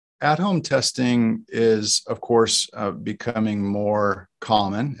at-home testing is, of course, becoming more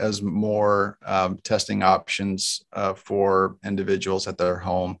common as more testing options for individuals at their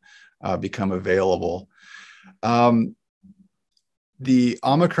home become available. The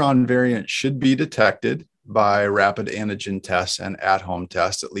Omicron variant should be detected by rapid antigen tests and at-home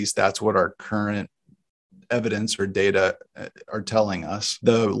tests. At least that's what our current evidence or data are telling us.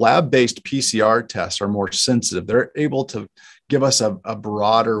 The lab-based PCR tests are more sensitive. They're able to give us a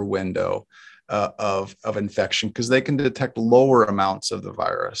broader window of infection because they can detect lower amounts of the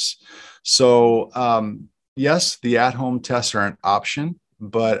virus. So yes, the at-home tests are an option,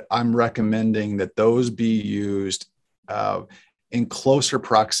 but I'm recommending that those be used in closer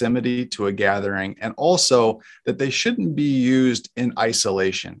proximity to a gathering, and also that they shouldn't be used in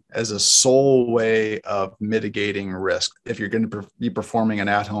isolation as a sole way of mitigating risk. If you're going to be performing an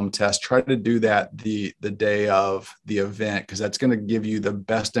at-home test, try to do that the day of the event, because that's going to give you the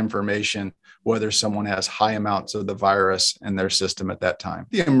best information whether someone has high amounts of the virus in their system at that time.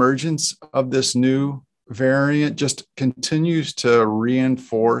 The emergence of this new variant just continues to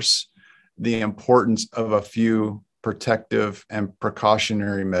reinforce the importance of a few protective and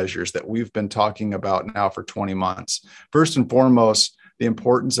precautionary measures that we've been talking about now for 20 months. First and foremost, the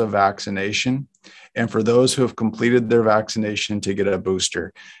importance of vaccination. And for those who have completed their vaccination, to get a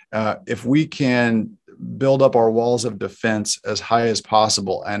booster. If we can build up our walls of defense as high as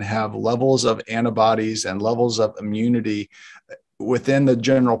possible and have levels of antibodies and levels of immunity within the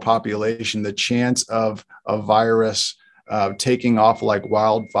general population, the chance of a virus taking off like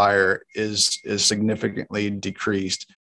wildfire is significantly decreased.